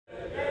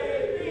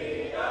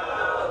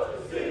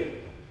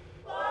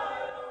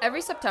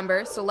Every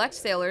September, select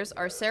sailors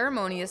are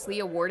ceremoniously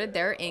awarded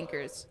their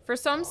anchors. For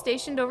some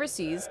stationed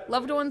overseas,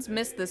 loved ones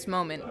miss this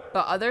moment,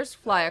 but others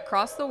fly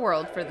across the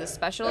world for this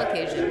special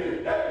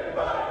occasion.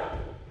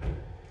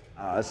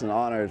 It's an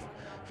honor. It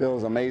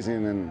feels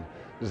amazing, and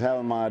just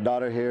having my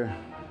daughter here,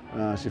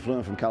 she flew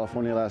in from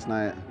California last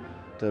night,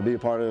 to be a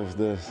part of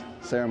this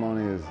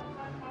ceremony is,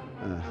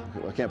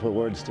 I can't put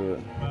words to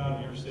it. Proud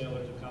of your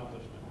sailor's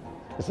accomplishment.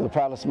 It's the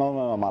proudest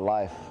moment of my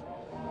life.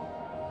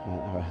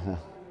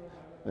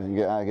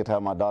 I get to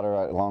have my daughter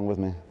right along with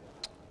me.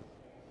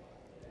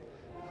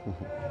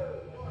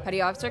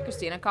 Petty Officer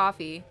Christina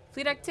Coffey,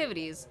 Fleet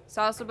Activities,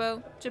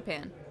 Sasebo,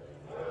 Japan.